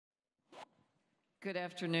Good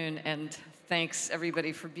afternoon, and thanks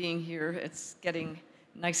everybody for being here. It's getting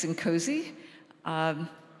nice and cozy.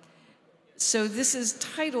 So this is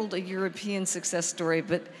titled A European Success Story,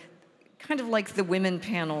 but kind of like the women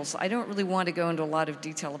panels, I don't really want to go into a lot of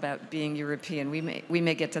detail about being European. We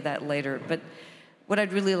may get to that later, but what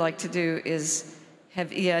I'd really like to do is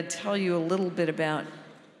have Ijad tell you a little bit about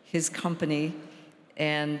his company,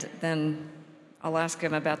 and then I'll ask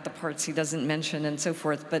him about the parts he doesn't mention and so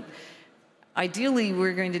forth. But ideally,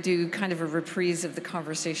 we're going to do kind of a reprise of the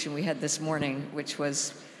conversation we had this morning, which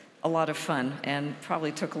was a lot of fun and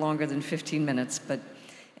probably took longer than 15 minutes. But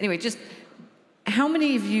anyway, just how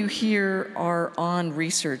many of you here are on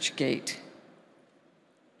ResearchGate?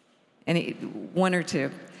 One or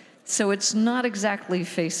two. So it's not exactly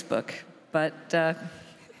Facebook, but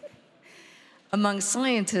among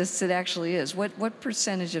scientists, it actually is. What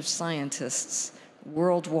percentage of scientists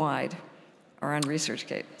worldwide are on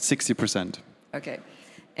ResearchGate? 60%. Okay.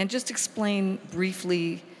 And just explain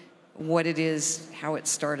briefly what it is, how it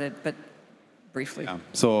started, but briefly. Yeah.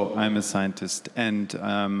 So I'm a scientist, and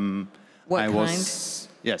what I was...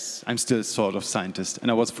 Yes, I'm still sort of scientist, and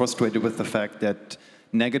I was frustrated with the fact that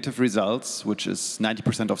negative results, which is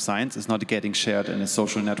 90% of science, is not getting shared in a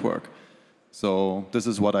social network. So this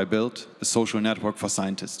is what I built, a social network for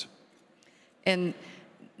scientists. And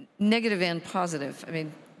negative and positive, I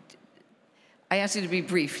mean, I asked you to be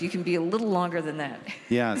brief. You can be a little longer than that.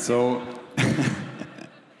 Yeah, so...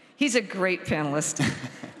 He's a great panelist.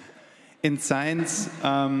 In science,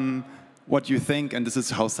 what you think, and this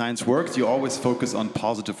is how science works, you always focus on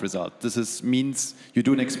positive results. This means you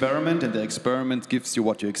do an experiment, and the experiment gives you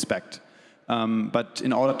what you expect. But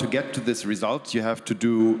in order to get to this result, you have to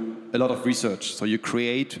do a lot of research. So you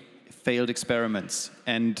create failed experiments.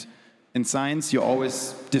 And in science, you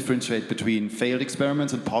always differentiate between failed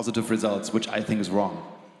experiments and positive results, which I think is wrong.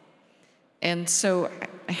 And so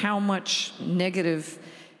how much negative,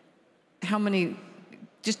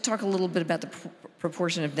 just talk a little bit about the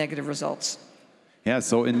proportion of negative results. Yeah,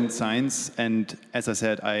 so in science, and as I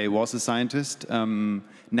said, I was a scientist,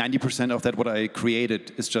 90% of that what I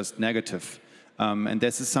created is just negative. And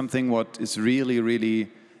this is something what is really, really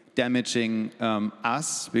damaging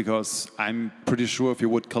us, because I'm pretty sure if you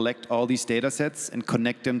would collect all these data sets and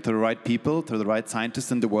connect them to the right people, to the right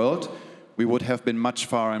scientists in the world, we would have been much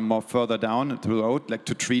far and more further down the road, like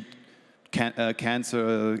to treat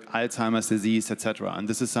cancer, Alzheimer's disease, etc. And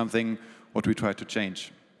this is something what we try to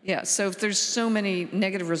change. Yeah, so if there's so many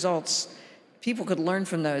negative results, people could learn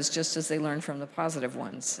from those just as they learn from the positive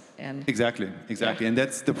ones. And exactly. Yeah. And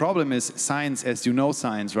that's the problem is science, as you know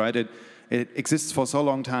science, right? It exists for so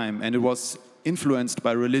long time, and it was influenced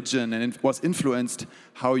by religion, and it was influenced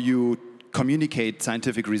how you communicate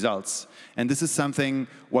scientific results. And this is something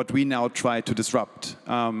what we now try to disrupt.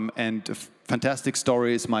 And a fantastic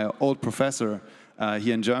story is my old professor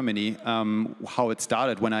here in Germany, how it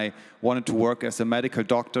started when I wanted to work as a medical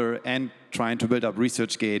doctor and trying to build up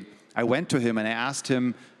ResearchGate. I went to him and I asked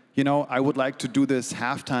him, you know, I would like to do this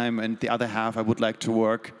half-time, and the other half I would like to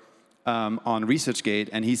work on ResearchGate.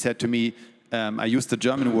 And he said to me, I used the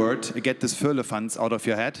German word, get this Firlefanz out of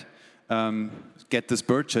your head, get this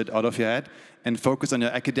bird shit out of your head, and focus on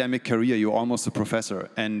your academic career. You're almost a professor.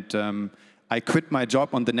 And I quit my job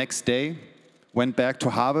on the next day, went back to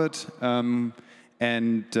Harvard,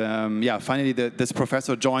 yeah, finally this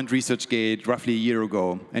professor joined ResearchGate roughly a year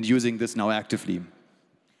ago and using this now actively.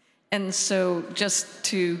 And so just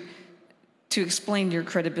to explain your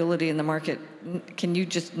credibility in the market, can you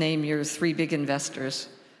just name your three big investors?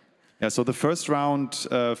 Yeah, so the first round,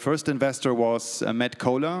 first investor was Matt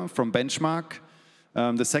Kohler from Benchmark.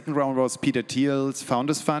 The second round was Peter Thiel's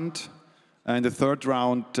Founders Fund. And the third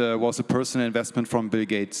round was a personal investment from Bill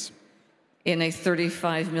Gates. In a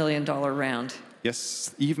 $35 million round.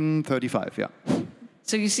 Yes, even 35, yeah.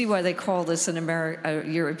 So you see why they call this a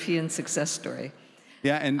European success story.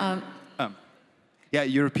 Yeah, and yeah,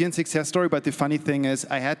 European success story, but the funny thing is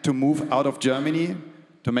I had to move out of Germany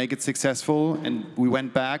to make it successful, and we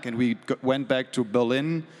went back to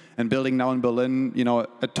Berlin, and building now in Berlin, you know,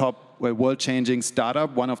 a top world-changing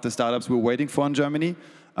startup, one of the startups we were waiting for in Germany,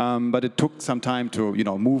 but it took some time to, you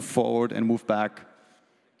know, move forward and move back.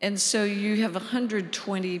 And so you have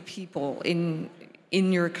 120 people in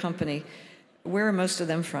your company. Where are most of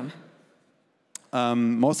them from?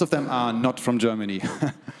 Most of them are not from Germany.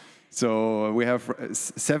 So we have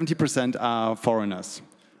 70% are foreigners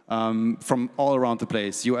from all around the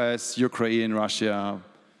place. US, Ukraine, Russia,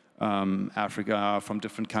 Africa, from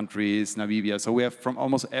different countries, Namibia. So we have from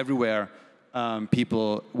almost everywhere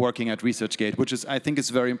people working at ResearchGate, which is, I think, is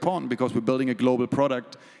very important because we're building a global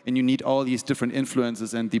product, and you need all these different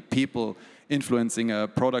influences and the people influencing a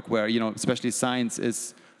product where, you know, especially science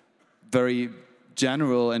is very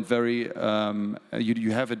general and very,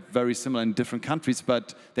 you have it very similar in different countries,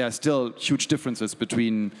 but there are still huge differences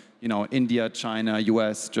between, you know, India, China,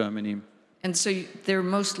 US, Germany. And so they're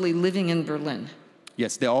mostly living in Berlin?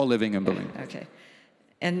 Yes, they're all living in Berlin. Okay.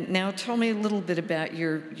 And now tell me a little bit about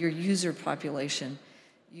your user population.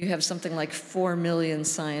 You have something like 4 million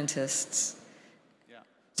scientists. Yeah.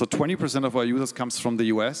 So 20% of our users comes from the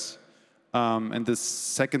US, and the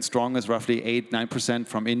second strongest, roughly 8-9%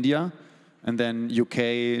 from India, and then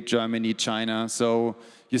UK, Germany, China. So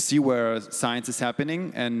you see where science is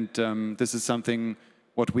happening, and this is something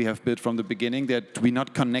what we have built from the beginning, that we're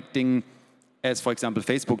not connecting, as for example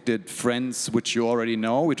Facebook did, friends which you already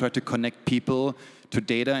know. We try to connect people to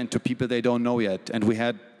data and to people they don't know yet. And we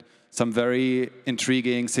had some very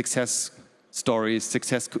intriguing success stories,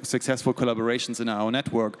 successful collaborations in our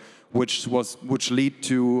network, which was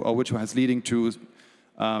leading to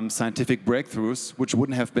scientific breakthroughs, which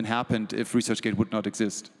wouldn't have been happened if ResearchGate would not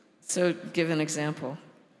exist. So give an example.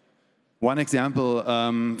 One example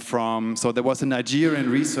so there was a Nigerian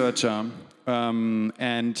researcher,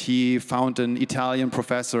 and he found an Italian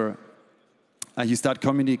professor. He started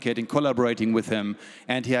communicating, collaborating with him,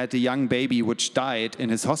 and he had a young baby which died in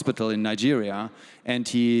his hospital in Nigeria, and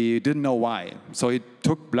he didn't know why. So he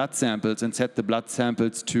took blood samples and sent the blood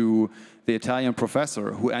samples to the Italian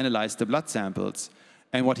professor, who analyzed the blood samples.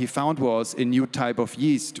 And what he found was a new type of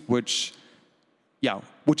yeast, which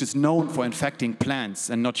is known for infecting plants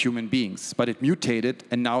and not human beings. But it mutated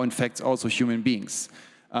and now infects also human beings.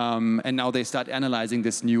 And now they start analyzing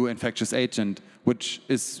this new infectious agent, which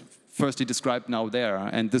is firstly described now there.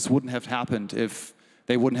 And this wouldn't have happened if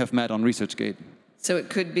they wouldn't have met on ResearchGate. So it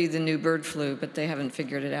could be the new bird flu, but they haven't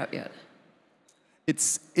figured it out yet.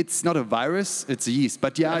 It's not a virus, it's a yeast.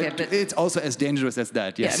 But yeah, okay, it's also as dangerous as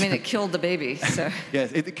that, yes. Yeah, I mean, it killed the baby, so.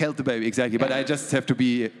 Yes, it killed the baby, exactly. Yeah. But I just have to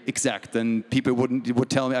be exact, and people would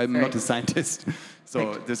tell me I'm not a scientist.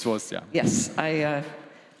 So this was, yeah. Yes,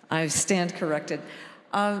 I stand corrected.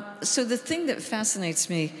 So the thing that fascinates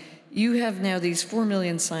me, you have now these 4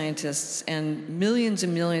 million scientists and millions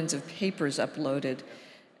of papers uploaded,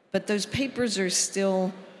 but those papers are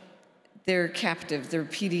still, they're captive, they're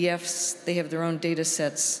PDFs, they have their own data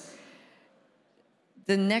sets.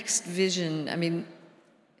 The next vision, I mean,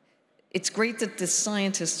 it's great that the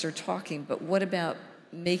scientists are talking, but what about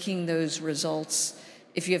making those results,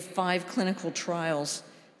 if you have 5 clinical trials,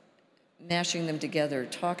 mashing them together?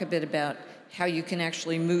 Talk a bit about how you can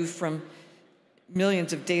actually move from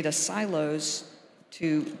millions of data silos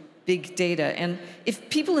to big data. And if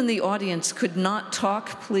people in the audience could not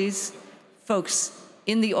talk, please, folks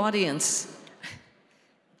in the audience,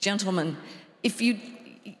 gentlemen, if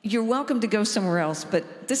you're welcome to go somewhere else,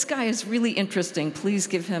 but this guy is really interesting. Please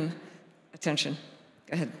give him attention.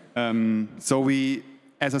 Go ahead. So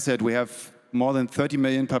as I said, we have more than 30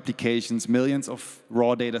 million publications, millions of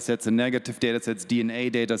raw data sets and negative data sets,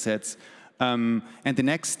 DNA data sets. And the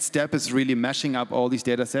next step is really mashing up all these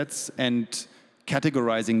data sets and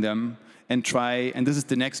categorizing them and this is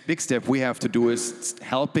the next big step we have to do, is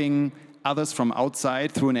helping others from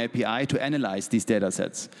outside through an API to analyze these data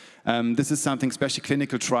sets. This is something, especially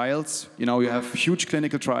clinical trials. You know, you have huge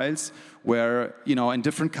clinical trials where, you know, in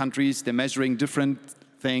different countries, they're measuring different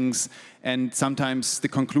things, and sometimes the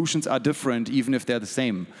conclusions are different, even if they're the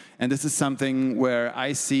same. And this is something where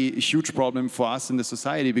I see a huge problem for us in the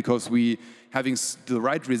society, because we having the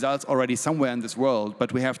right results already somewhere in this world,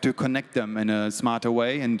 but we have to connect them in a smarter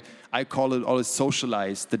way. And I call it always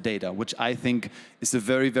socialize the data, which I think is a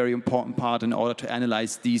very, very important part in order to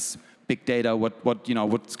analyze these big data,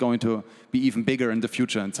 what's going to be even bigger in the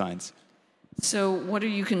future in science. So what are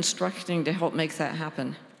you constructing to help make that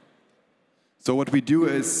happen? So what we do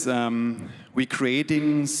is we're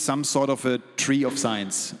creating some sort of a tree of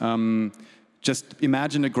science. Just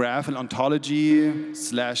imagine a graph, an ontology /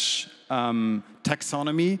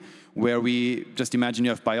 taxonomy, where we just imagine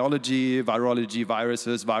you have biology, virology,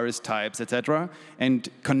 viruses, virus types, etc., and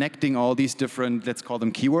connecting all these different, let's call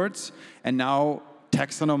them keywords, and now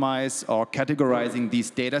taxonomize or categorizing these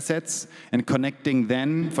data sets and connecting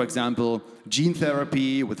then, for example, gene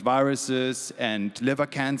therapy with viruses and liver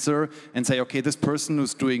cancer, and say, okay, this person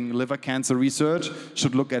who's doing liver cancer research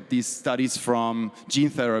should look at these studies from gene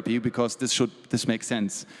therapy, because this makes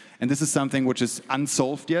sense. And this is something which is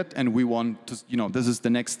unsolved yet, and we want to, this is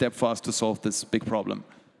the next step for us to solve this big problem.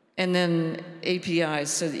 And then APIs,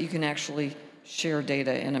 so that you can actually share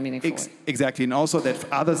data in a meaningful way. Exactly, and also that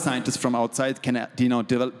other scientists from outside can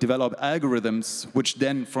develop algorithms, which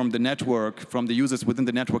then from the network, from the users within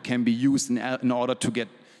the network, can be used in order to get,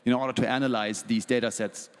 in order to analyze these data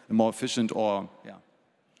sets more efficient or, yeah.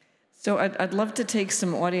 So I'd love to take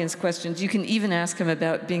some audience questions. You can even ask him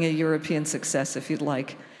about being a European success if you'd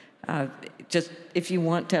like. Just if you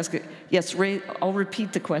want to ask it. Yes, Ray, I'll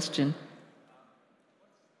repeat the question.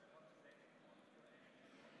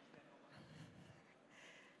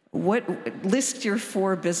 List your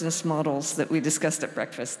 4 business models that we discussed at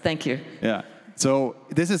breakfast. Thank you. Yeah. So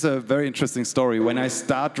this is a very interesting story. When I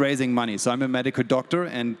start raising money, so I'm a medical doctor,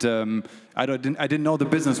 and I didn't know the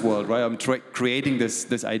business world, right? I'm creating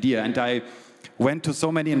this idea, and I went to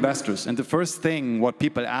so many investors. And the first thing what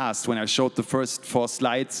people asked when I showed the first 4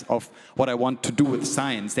 slides of what I want to do with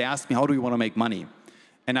science, they asked me, how do you want to make money?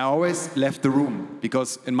 And I always left the room,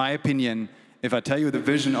 because in my opinion, if I tell you the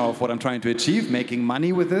vision of what I'm trying to achieve, making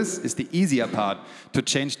money with this is the easier part. To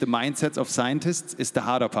change the mindsets of scientists is the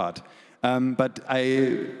harder part. But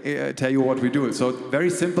I tell you what we do. So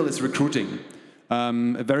very simple is recruiting.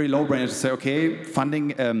 A very low-brainer to say, okay,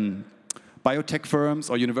 funding biotech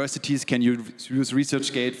firms or universities can use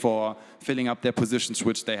ResearchGate for filling up their positions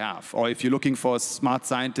which they have. Or if you're looking for a smart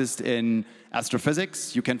scientist in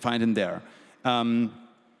astrophysics, you can find him there.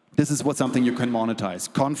 This is something you can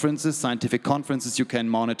monetize. Conferences, scientific conferences, you can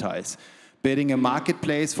monetize. Building a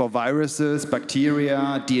marketplace for viruses,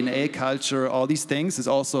 bacteria, DNA culture, all these things is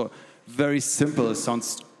also very simple. It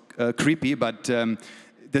sounds creepy, but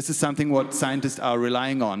this is something what scientists are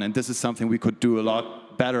relying on, and this is something we could do a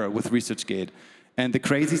lot better with ResearchGate. And the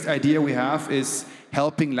craziest idea we have is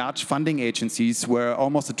helping large funding agencies, where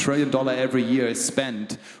almost $1 trillion every year is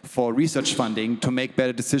spent for research funding, to make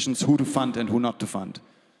better decisions who to fund and who not to fund.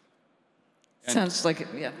 Sounds like it,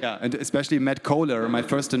 yeah. Yeah, and especially Matt Kohler, my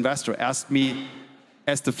first investor, asked me,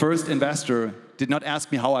 as the first investor, did not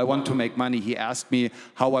ask me how I want to make money. He asked me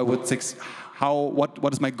how I would,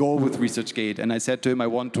 what is my goal with ResearchGate? And I said to him, I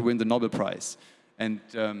want to win the Nobel Prize. And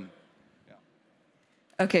yeah.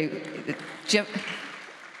 Okay, Jim.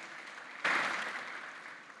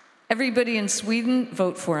 Everybody in Sweden,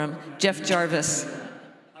 vote for him. Jeff Jarvis.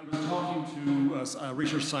 I was talking to a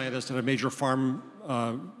research scientist at a major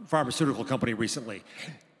pharmaceutical company recently,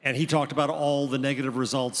 and he talked about all the negative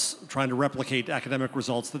results, trying to replicate academic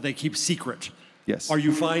results that they keep secret. Yes. Are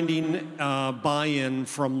you finding buy-in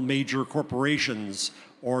from major corporations,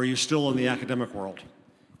 or are you still in the academic world?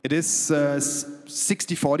 It is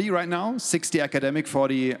 60-40 right now, 60 academic,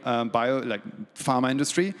 40 pharma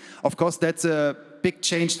industry. Of course, that's a big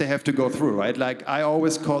change they have to go through, right? Like, I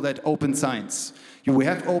always call that open science. We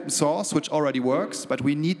have open source, which already works, but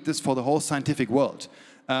we need this for the whole scientific world.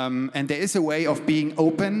 And there is a way of being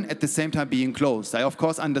open at the same time being closed. I, of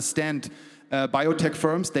course, understand biotech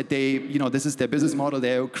firms that they, this is their business model.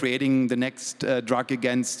 They're creating the next drug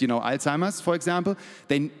against, Alzheimer's, for example.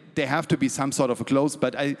 They have to be some sort of a close,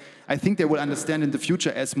 but I think they will understand in the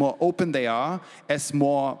future, as more open they are, as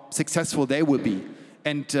more successful they will be.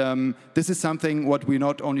 And this is something what we're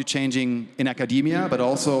not only changing in academia, but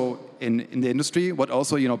also in the industry. What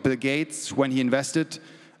also, Bill Gates, when he invested,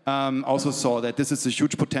 also saw that this is a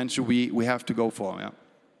huge potential we have to go for. Yeah.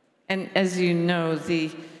 And as you know,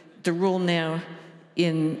 the rule now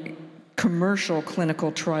in commercial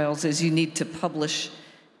clinical trials is you need to publish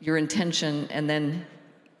your intention, and then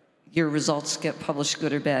your results get published,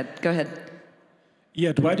 good or bad. Go ahead.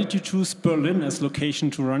 Yeah, why did you choose Berlin as location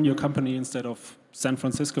to run your company instead of San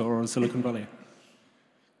Francisco or Silicon Valley?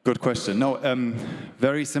 Good question. No,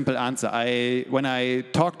 very simple answer. When I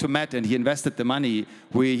talked to Matt and he invested the money,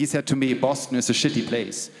 he said to me, Boston is a shitty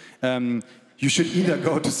place. You should either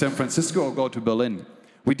go to San Francisco or go to Berlin.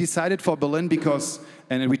 We decided for Berlin because,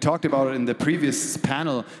 and we talked about it in the previous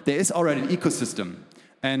panel, there is already an ecosystem.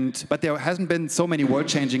 But there hasn't been so many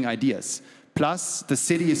world-changing ideas. Plus, the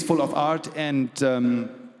city is full of art and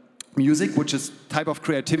music, which is type of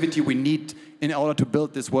creativity we need in order to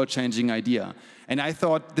build this world-changing idea. And I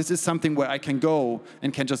thought this is something where I can go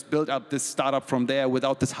and can just build up this startup from there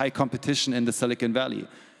without this high competition in the Silicon Valley.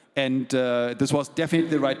 And this was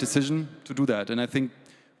definitely the right decision to do that. And I think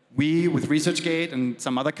we, with ResearchGate and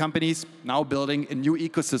some other companies, now building a new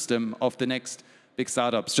ecosystem of the next big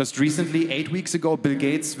startups. Just recently, 8 weeks ago, Bill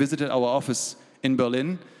Gates visited our office in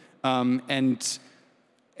Berlin. And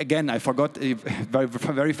again, I forgot a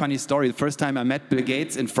very funny story. The first time I met Bill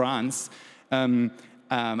Gates in France,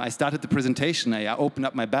 I started the presentation. I opened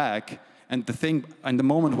up my bag, and the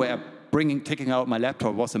moment where taking out my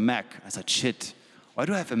laptop was a Mac. I said, shit, why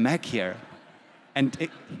do I have a Mac here? And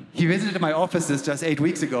he visited my offices just 8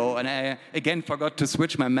 weeks ago, and I again forgot to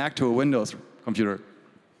switch my Mac to a Windows computer.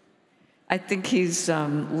 I think he's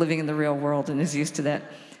living in the real world and is used to that.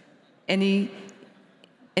 Any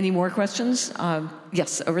more questions?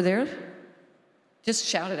 Yes, over there. Just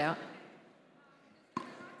shout it out.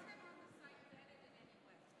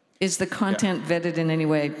 Is the content vetted in any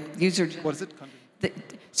way? User. What is it?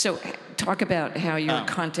 So talk about how your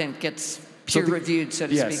content gets peer-reviewed, so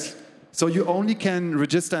to speak. So you only can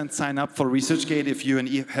register and sign up for ResearchGate if you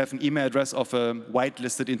have an email address of a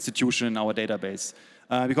whitelisted institution in our database.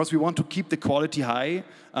 Because we want to keep the quality high,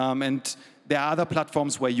 and there are other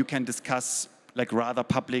platforms where you can discuss like rather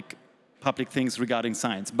public things regarding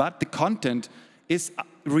science. But the content is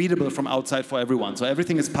readable from outside for everyone. So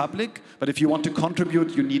everything is public, but if you want to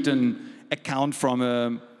contribute, you need an account from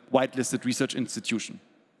a whitelisted research institution.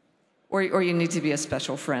 Or you need to be a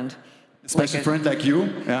special friend. A special friend like you,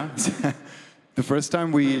 yeah. The first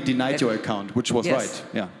time we denied your account, which was right,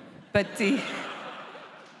 yeah. But the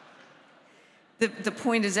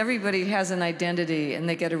point is everybody has an identity and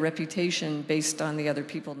they get a reputation based on the other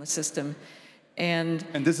people in the system. And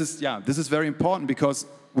this is very important because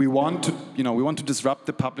we want to disrupt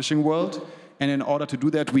the publishing world, and in order to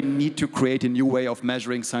do that, we need to create a new way of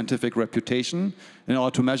measuring scientific reputation. In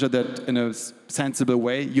order to measure that in a sensible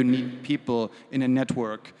way, you need people in a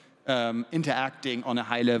network interacting on a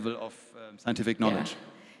high level of scientific knowledge.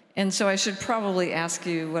 Yeah. And so I should probably ask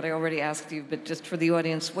you what I already asked you, but just for the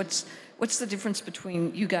audience, what's the difference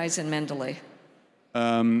between you guys and Mendeley?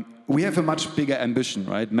 We have a much bigger ambition,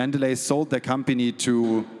 right? Mendeley sold their company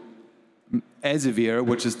to Elsevier,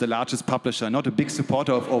 which is the largest publisher, not a big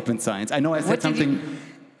supporter of open science. I know I said something.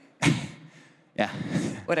 Yeah.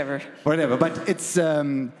 Whatever. Whatever. But it's.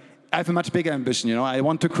 I have a much bigger ambition. I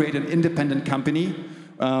want to create an independent company,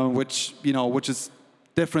 which is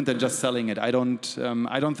different than just selling it. I don't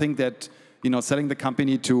think that selling the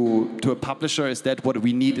company to a publisher is that what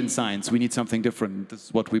we need in science. We need something different. This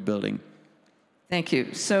is what we're building. Thank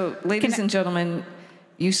you. So, ladies and gentlemen,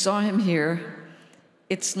 you saw him here.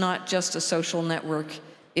 It's not just a social network.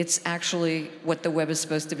 It's actually what the web is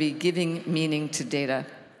supposed to be, giving meaning to data.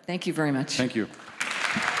 Thank you very much. Thank you.